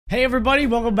Hey everybody,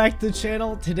 welcome back to the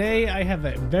channel. Today I have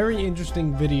a very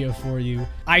interesting video for you.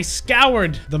 I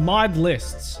scoured the mod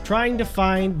lists trying to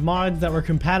find mods that were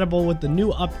compatible with the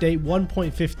new update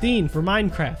 1.15 for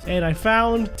Minecraft, and I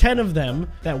found 10 of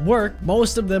them that work.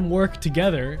 Most of them work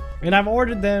together, and I've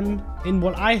ordered them in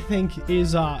what I think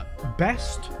is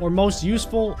best or most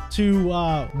useful to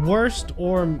worst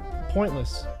or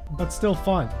pointless, but still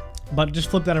fun. But just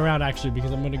flip that around actually,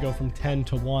 because I'm going to go from 10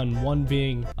 to 1. 1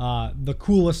 being the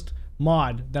coolest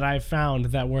mod that I've found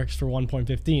that works for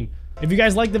 1.15. If you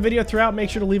guys like the video throughout, make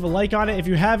sure to leave a like on it. If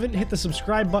you haven't, hit the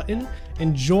subscribe button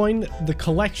and join the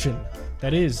collection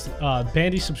that is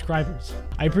Bandi subscribers.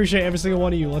 I appreciate every single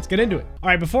one of you. Let's get into it. All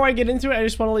right, before I get into it, I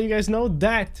just want to let you guys know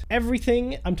that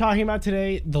everything I'm talking about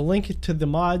today, the link to the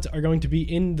mods are going to be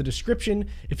in the description.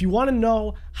 If you want to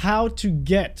know how to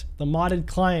get the modded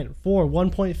client for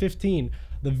 1.15,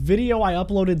 the video I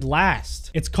uploaded last,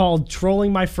 it's called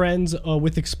Trolling My Friends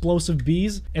with Explosive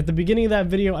Bees. At the beginning of that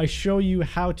video, I show you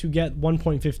how to get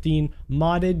 1.15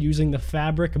 modded using the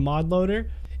Fabric mod loader.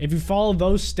 If you follow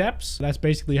those steps, that's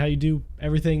basically how you do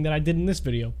everything that I did in this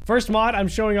video. First mod I'm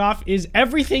showing off is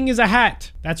everything is a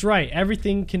hat. That's right,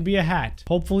 everything can be a hat.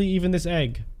 Hopefully even this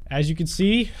egg. As you can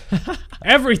see,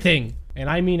 everything, and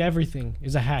I mean everything,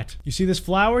 is a hat. You see this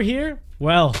flower here?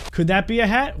 Well, could that be a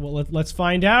hat? Well, let's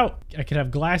find out. I could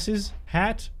have glasses,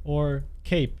 hat, or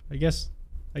cape. I guess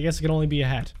it can only be a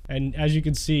hat. And as you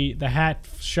can see, the hat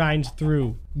shines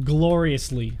through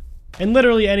gloriously. And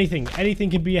literally anything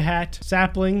can be a hat.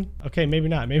 Sapling. Okay, maybe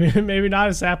not. Maybe not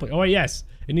a sapling. Oh, yes.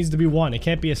 It needs to be one. It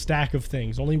can't be a stack of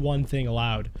things. Only one thing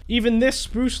allowed. Even this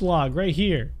spruce log right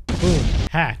here. Boom.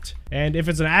 Hat. And if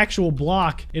it's an actual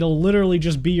block, it'll literally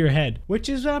just be your head, which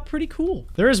is pretty cool.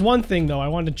 There is one thing, though, I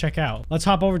wanted to check out. Let's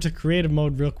hop over to creative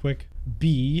mode real quick.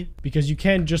 B, because you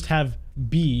can't just have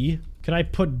B. Can I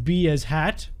put B as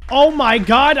hat? Oh my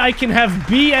god, I can have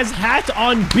B as hat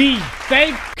on B.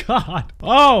 Thank god.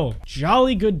 Oh,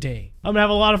 jolly good day. I'm gonna have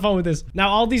a lot of fun with this. Now,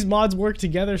 all these mods work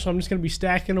together, so I'm just gonna be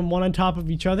stacking them one on top of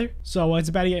each other. So it's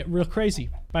about to get real crazy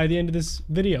by the end of this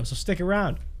video, so stick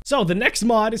around. So the next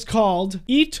mod is called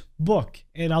Eat Book,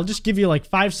 and I'll just give you like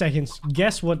 5 seconds.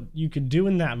 Guess what you could do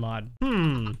in that mod.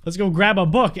 Let's go grab a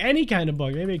book, any kind of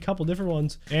book, maybe a couple different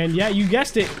ones. And yeah, you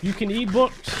guessed it, you can eat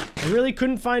books. I really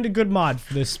couldn't find a good mod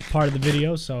for this part of the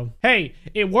video, so hey,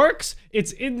 it works.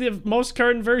 It's in the most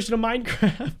current version of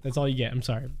Minecraft. That's all you get, I'm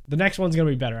sorry. The next one's gonna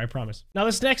be better, I promise. Now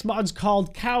this next mod's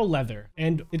called Cow Leather,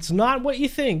 and it's not what you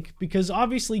think, because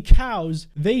obviously cows,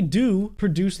 they do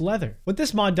produce leather. What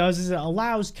this mod does is it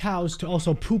allows cows to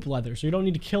also poop leather, so you don't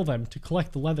need to kill them to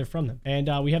collect the leather from them. And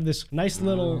we have this nice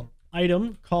little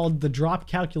item called the drop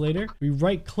calculator. We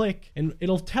right click and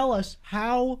it'll tell us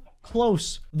how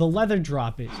close the leather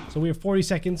drop is. So we have 40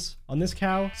 seconds on this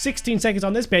cow, 16 seconds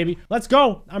on this baby. Let's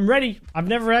go. I'm ready. I've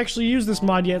never actually used this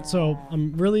mod yet, so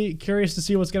I'm really curious to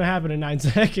see what's gonna happen in 9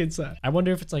 seconds. I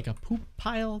wonder if it's like a poop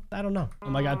pile. I don't know. Oh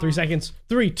my god, 3 seconds.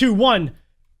 3, 2, 1.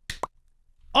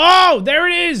 Oh, there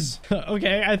it is.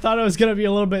 Okay, I thought it was gonna be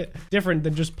a little bit different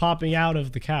than just popping out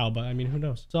of the cow, but I mean, who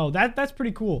knows? So that's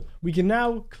pretty cool. We can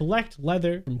now collect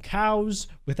leather from cows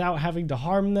without having to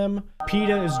harm them.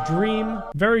 PETA is dream.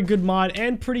 Very good mod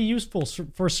and pretty useful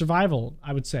for survival,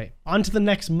 I would say. On to the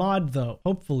next mod, though.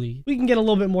 Hopefully, we can get a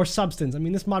little bit more substance. I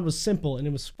mean, this mod was simple and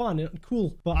it was fun and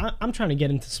cool, but I'm trying to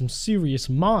get into some serious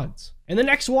mods. And the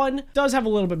next one does have a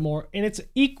little bit more, and it's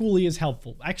equally as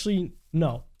helpful. Actually,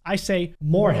 no. I say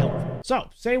more helpful. So,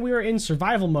 say we were in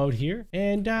survival mode here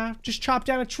and just chop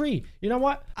down a tree. You know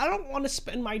what? I don't want to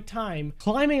spend my time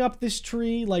climbing up this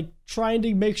tree, like trying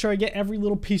to make sure I get every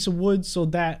little piece of wood so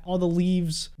that all the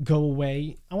leaves go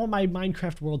away. I want my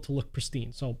Minecraft world to look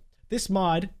pristine. So, this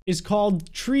mod is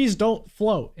called Trees Don't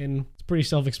Float, and it's pretty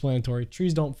self-explanatory.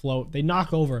 Trees don't float. They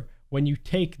knock over when you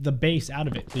take the base out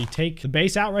of it. So you take the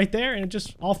base out right there and it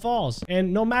just all falls.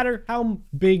 And no matter how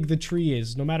big the tree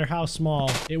is, no matter how small,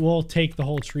 it will take the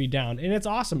whole tree down. And it's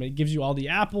awesome. It gives you all the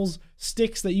apples,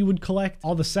 sticks that you would collect,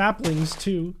 all the saplings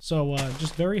too. So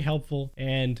just very helpful.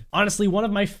 And honestly, one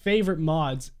of my favorite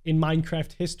mods in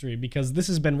Minecraft history, because this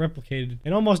has been replicated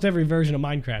in almost every version of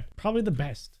Minecraft. Probably the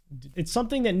best. It's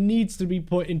something that needs to be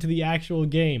put into the actual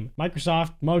game.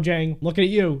 Microsoft, Mojang, looking at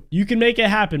you. You can make it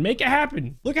happen. Make it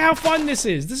happen. Look at how fun this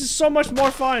is. This is so much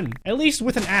more fun. At least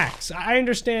with an axe. I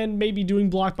understand maybe doing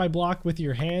block by block with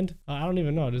your hand. I don't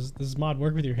even know. Does this mod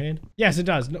work with your hand? Yes, it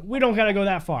does. No, we don't gotta go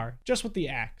that far. Just with the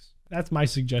axe. That's my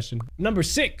suggestion. Number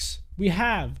 6, we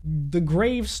have the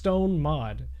gravestone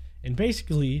mod. And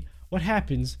basically, what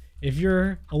happens if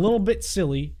you're a little bit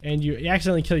silly and you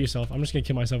accidentally kill yourself, I'm just gonna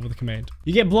kill myself with a command.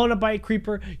 You get blown up by a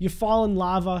creeper, you fall in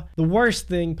lava, the worst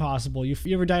thing possible. You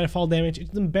ever die to fall damage,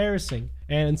 it's embarrassing.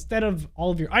 And instead of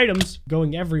all of your items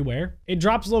going everywhere, it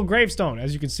drops a little gravestone,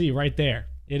 as you can see right there.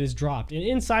 It is dropped. And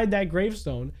inside that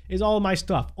gravestone is all of my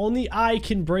stuff. Only I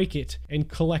can break it and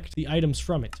collect the items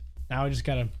from it. Now I just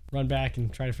gotta run back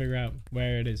and try to figure out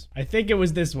where it is. I think it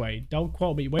was this way. Don't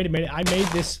quote me. Wait a minute. I made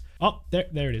this. Oh, there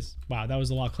it is. Wow, that was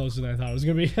a lot closer than I thought it was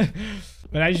gonna be.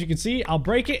 But as you can see, I'll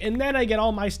break it and then I get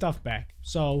all my stuff back.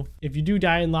 So if you do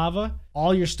die in lava,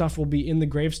 all your stuff will be in the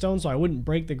gravestone. So I wouldn't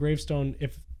break the gravestone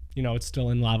if, you know, it's still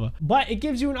in lava. But it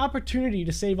gives you an opportunity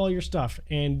to save all your stuff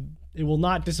and it will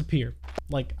not disappear.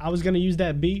 Like, I was gonna use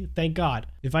that bee, thank God.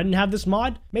 If I didn't have this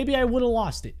mod, maybe I would have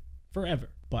lost it forever.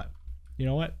 But you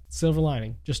know what? Silver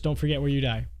lining. Just don't forget where you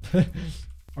die.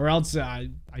 Or else I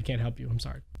can't help you. I'm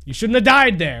sorry. You shouldn't have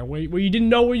died there where you didn't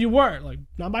know where you were. Like,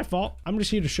 not my fault. I'm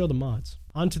just here to show the mods.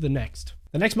 On to the next.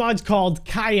 The next mod's called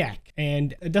Kayak,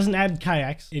 and it doesn't add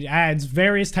kayaks. It adds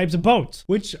various types of boats,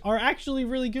 which are actually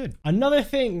really good. Another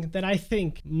thing that I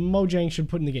think Mojang should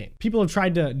put in the game. People have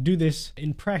tried to do this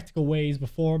in practical ways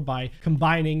before by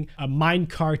combining a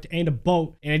minecart and a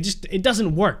boat, and it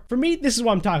doesn't work. For me, this is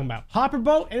what I'm talking about. Hopper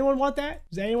boat, anyone want that?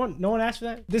 Does anyone, no one asked for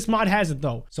that? This mod has it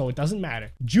though, so it doesn't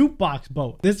matter. Jukebox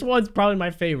boat. This one's probably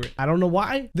my favorite. I don't know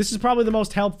why. This is probably the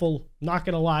most helpful. Not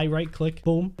gonna lie, right click,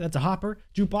 boom. That's a hopper,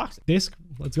 jukebox, disc,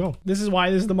 let's go. This is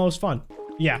why this is the most fun.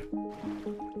 Yeah.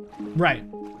 Right.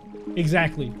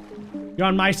 Exactly. You're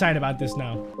on my side about this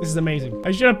now. This is amazing.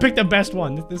 I should have picked the best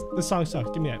one. This song sucks.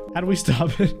 Give me that. How do we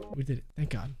stop it? We did it. Thank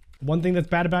God. One thing that's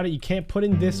bad about it, you can't put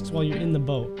in discs while you're in the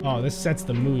boat. Oh, this sets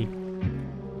the mood.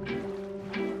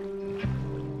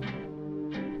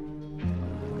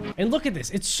 And look at this,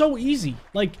 it's so easy.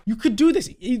 Like, you could do this.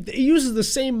 It uses the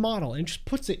same model and just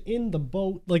puts it in the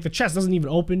boat. Like, the chest doesn't even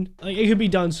open. Like, it could be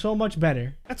done so much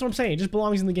better. That's what I'm saying. It just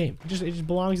belongs in the game. It just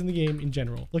belongs in the game in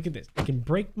general. Look at this. I can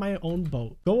break my own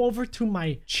boat, go over to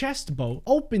my chest boat,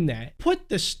 open that, put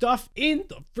the stuff in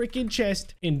the freaking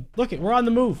chest, and look it, we're on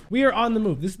the move. We are on the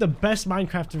move. This is the best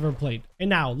Minecraft I've ever played. And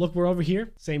now, look, we're over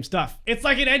here. Same stuff. It's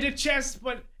like an Ender chest,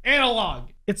 but analog.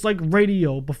 It's like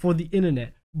radio before the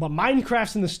internet. But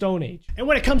Minecraft's in the Stone Age. And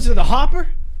when it comes to the hopper,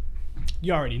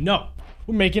 you already know.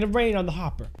 We're making it rain on the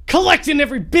hopper. Collecting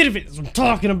every bit of it is what I'm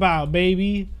talking about,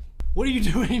 baby. What are you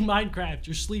doing in Minecraft?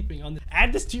 You're sleeping on this.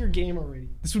 Add this to your game already.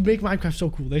 This would make Minecraft so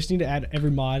cool. They just need to add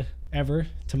every mod ever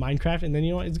to Minecraft, and then you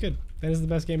know what? It's good. That is the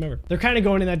best game ever. They're kind of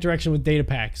going in that direction with data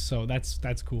packs, so that's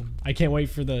cool. I can't wait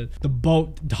for the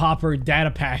boat hopper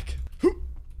data pack.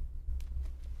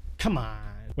 Come on.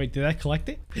 Wait, did I collect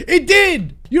it? It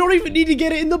did! You don't even need to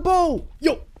get it in the boat!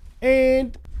 Yo!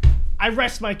 And I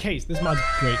rest my case. This mod's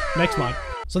great. Next mod.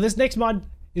 So this next mod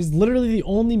is literally the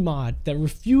only mod that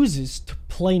refuses to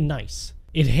play nice.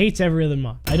 It hates every other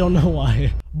mod. I don't know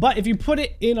why. But if you put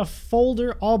it in a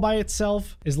folder all by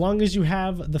itself, as long as you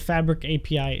have the Fabric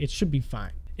API, it should be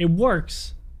fine. It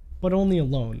works, but only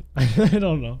alone. I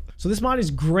don't know. So this mod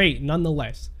is great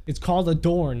nonetheless. It's called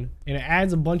Adorn, and it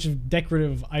adds a bunch of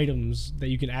decorative items that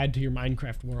you can add to your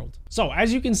Minecraft world. So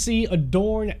as you can see,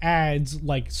 Adorn adds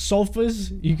like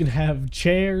sofas. You can have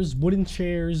chairs, wooden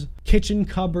chairs, kitchen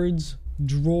cupboards,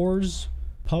 drawers,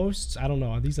 posts. I don't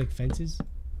know. Are these like fences?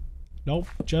 Nope,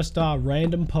 just a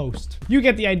random post. You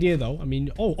get the idea though. I mean,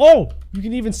 oh, you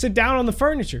can even sit down on the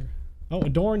furniture. Oh,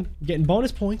 Adorn, getting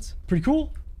bonus points. Pretty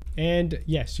cool. And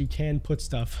yes, you can put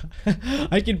stuff.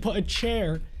 I can put a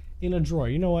chair in a drawer.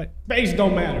 You know what? Base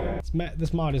don't matter.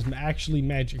 This mod is actually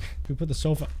magic. If we put the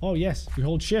sofa, oh yes, if we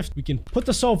hold shift, we can put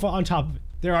the sofa on top of it.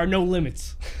 There are no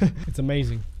limits. It's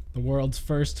amazing. The world's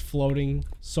first floating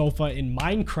sofa in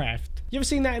Minecraft. You ever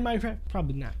seen that in Minecraft?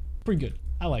 Probably not. Pretty good.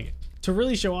 I like it. To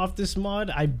really show off this mod,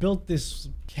 I built this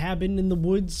cabin in the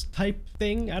woods type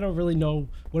thing. I don't really know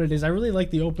what it is. I really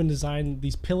like the open design.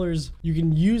 These pillars, you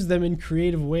can use them in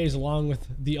creative ways along with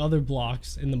the other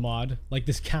blocks in the mod. Like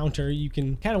this counter, you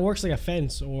can kind of works like a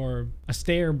fence or a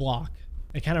stair block.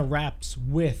 It kind of wraps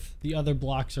with the other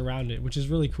blocks around it, which is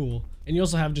really cool. And you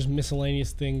also have just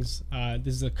miscellaneous things.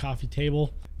 This is a coffee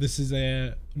table. This is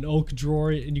an oak drawer,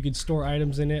 and you can store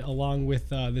items in it along with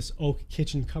this oak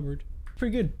kitchen cupboard.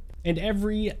 Pretty good. And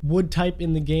every wood type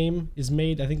in the game is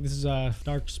made. I think this is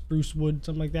dark spruce wood,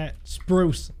 something like that.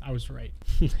 Spruce. I was right.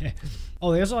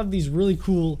 Oh, they also have these really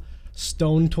cool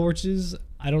stone torches.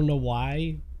 I don't know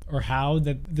why or how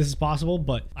that this is possible,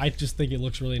 but I just think it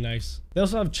looks really nice. They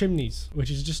also have chimneys, which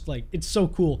is just like, it's so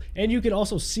cool. And you can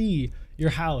also see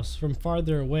your house from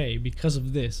farther away because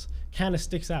of this. Kind of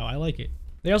sticks out. I like it.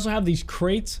 They also have these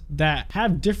crates that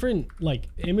have different like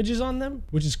images on them,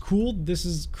 which is cool. This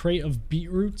is crate of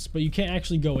beetroots, but you can't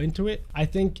actually go into it. I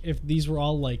think if these were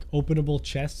all like openable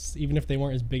chests, even if they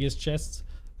weren't as big as chests,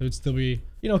 it would still be,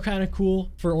 you know, kind of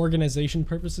cool for organization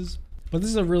purposes. But this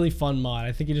is a really fun mod.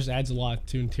 I think it just adds a lot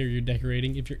to interior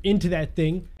decorating if you're into that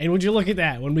thing. And would you look at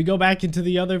that? When we go back into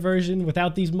the other version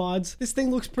without these mods, this thing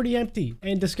looks pretty empty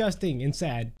and disgusting and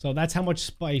sad. So that's how much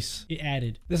spice it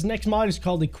added. This next mod is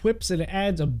called Equips, and it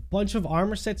adds a bunch of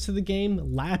armor sets to the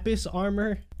game. Lapis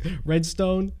armor,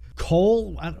 redstone,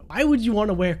 coal. Why would you want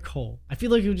to wear coal? I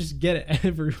feel like you would just get it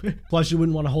everywhere. Plus, you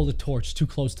wouldn't want to hold a torch too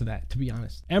close to that, to be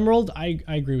honest. Emerald, I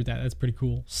agree with that. That's pretty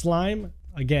cool. Slime.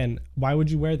 Again, why would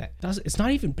you wear that? It's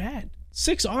not even bad.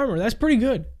 6 armor, that's pretty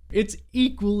good. It's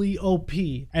equally OP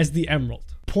as the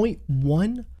Emerald.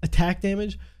 0.1 attack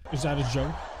damage? Is that a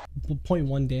joke?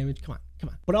 0.1 damage? Come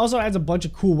on. But it also adds a bunch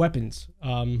of cool weapons,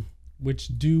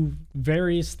 which do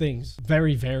various things.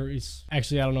 Varies.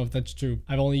 Actually, I don't know if that's true.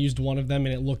 I've only used one of them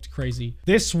and it looked crazy.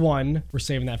 This one, we're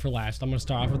saving that for last. I'm gonna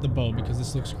start off with the bow because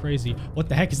this looks crazy. What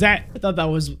the heck is that? I thought that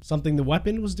was something the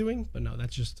weapon was doing, but no,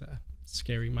 that's just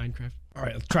scary Minecraft. All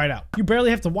right, let's try it out. You barely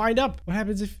have to wind up. What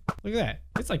happens if, look at that.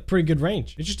 It's like pretty good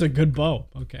range. It's just a good bow.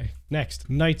 Okay, next,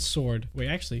 Knight's Sword. Wait,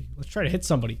 actually, let's try to hit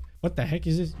somebody. What the heck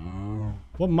is this?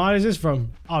 What mod is this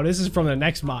from? Oh, this is from the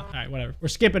next mod. All right, whatever. We're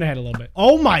skipping ahead a little bit.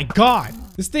 Oh my God,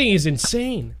 this thing is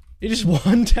insane. It just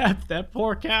one-tapped that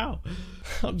poor cow.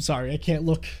 I'm sorry, I can't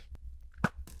look.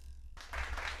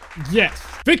 Yes,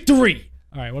 victory.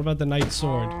 All right, what about the Knight's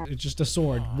Sword? It's just a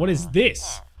sword. What is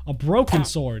this? A broken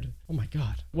sword. Oh my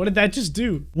God. What did that just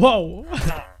do? Whoa.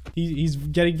 He's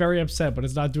getting very upset, but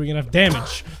it's not doing enough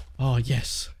damage. Oh,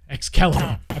 yes.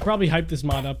 Excalibur. I probably hyped this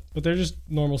mod up, but they're just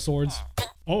normal swords.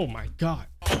 Oh my God.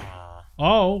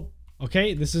 Oh,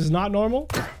 okay. This is not normal.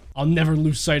 I'll never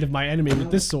lose sight of my enemy with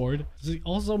this sword. Does it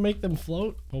also make them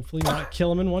float? Hopefully not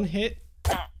kill him in one hit.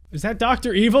 Is that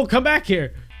Dr. Evil? Come back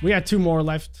here. We got 2 more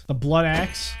left. The Blood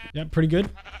Axe. Yep, pretty good.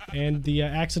 And the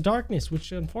Axe of Darkness,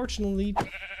 which unfortunately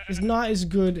is not as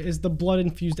good as the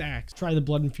Blood-Infused Axe. Try the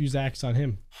Blood-Infused Axe on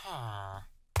him.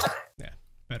 Yeah,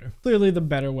 better. Clearly the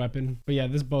better weapon. But yeah,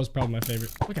 this bow is probably my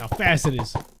favorite. Look how fast it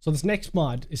is. So this next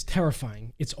mod is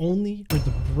terrifying. It's only for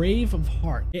the brave of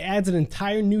heart. It adds an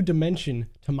entire new dimension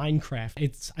to Minecraft.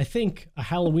 It's, I think, a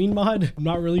Halloween mod. I'm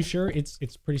not really sure. It's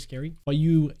pretty scary. But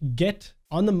you get...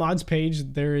 On the mods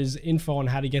page, there is info on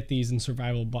how to get these in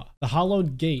survival, but the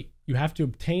hollowed gate, you have to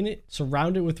obtain it,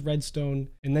 surround it with redstone,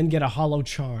 and then get a hollow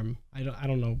charm. I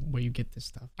don't know where you get this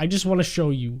stuff. I just want to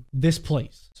show you this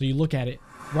place. So you look at it,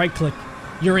 right click,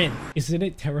 you're in. Isn't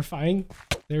it terrifying?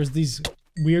 There's these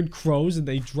weird crows and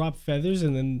they drop feathers,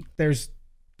 and then there's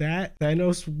that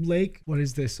Thanos lake. What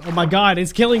is this? Oh my God,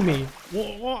 it's killing me.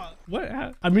 What?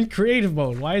 I'm in creative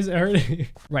mode. Why is it hurting?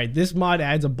 Right, this mod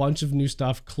adds a bunch of new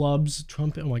stuff. Clubs,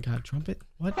 trumpet. Oh my God, trumpet?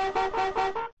 What?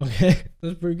 Okay,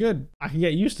 that's pretty good. I can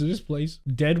get used to this place.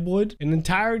 Deadwood, an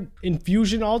entire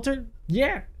infusion altar.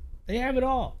 Yeah, they have it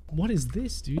all. What is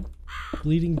this, dude?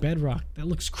 Bleeding bedrock. That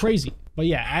looks crazy. But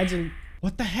yeah, adds in.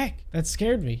 What the heck? That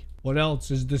scared me. What else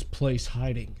is this place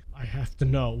hiding? I have to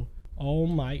know. Oh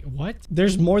my, what?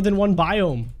 There's more than one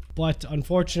biome, but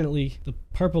unfortunately, the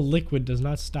purple liquid does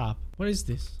not stop. What is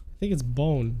this? I think it's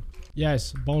bone.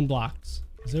 Yes, bone blocks.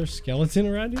 Is there a skeleton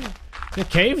around here? The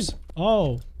caves?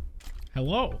 Oh,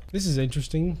 hello. This is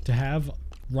interesting to have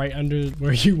right under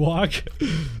where you walk.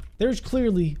 There's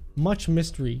clearly much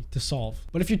mystery to solve.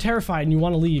 But if you're terrified and you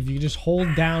want to leave, you can just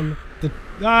hold down the...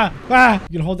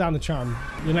 You can hold down the charm.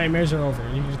 Your nightmares are over.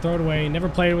 You can just throw it away, never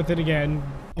play with it again.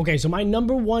 Okay, so my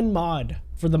 #1 mod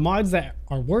for the mods that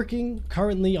are working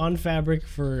currently on Fabric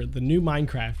for the new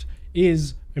Minecraft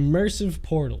is immersive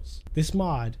portals. This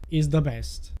mod is the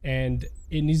best, and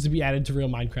it needs to be added to real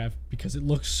Minecraft because it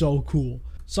looks so cool.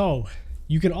 So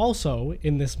you can also,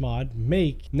 in this mod,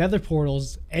 make nether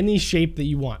portals any shape that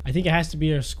you want. I think it has to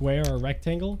be a square or a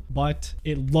rectangle, but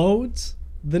it loads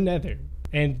the nether,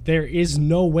 and there is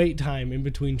no wait time in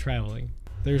between traveling.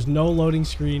 There's no loading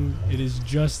screen. It is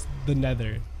just the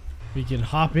nether. We can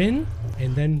hop in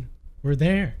and then we're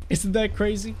there. Isn't that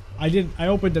crazy? I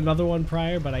opened another one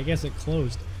prior, but I guess it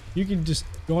closed. You can just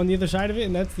go on the other side of it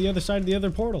and that's the other side of the other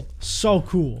portal. So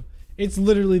cool. It's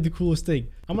literally the coolest thing.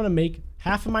 I'm gonna make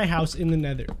half of my house in the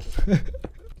nether.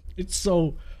 It's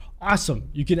so awesome.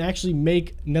 You can actually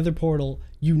make nether portal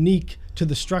unique to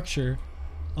the structure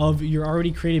of your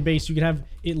already created base. You can have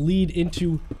it lead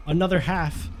into another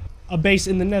half, a base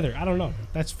in the nether. I don't know.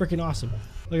 That's freaking awesome.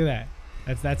 Look at that.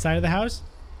 That's that side of the house.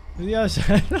 And the other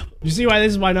side. You see why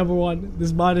this is my #1?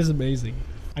 This mod is amazing.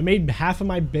 I made half of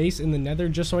my base in the nether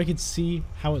just so I could see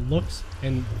how it looks.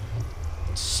 And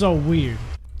So weird.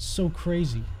 So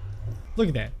crazy. Look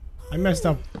at that. I messed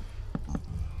up.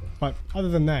 But other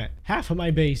than that, half of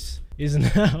my base is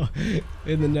now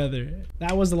in the nether.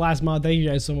 That was the last mod. Thank you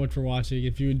guys so much for watching.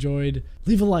 If you enjoyed,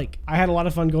 leave a like. I had a lot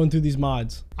of fun going through these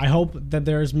mods. I hope that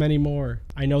there's many more.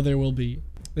 I know there will be.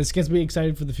 This gets me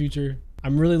excited for the future.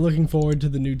 I'm really looking forward to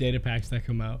the new data packs that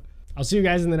come out. I'll see you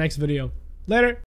guys in the next video. Later.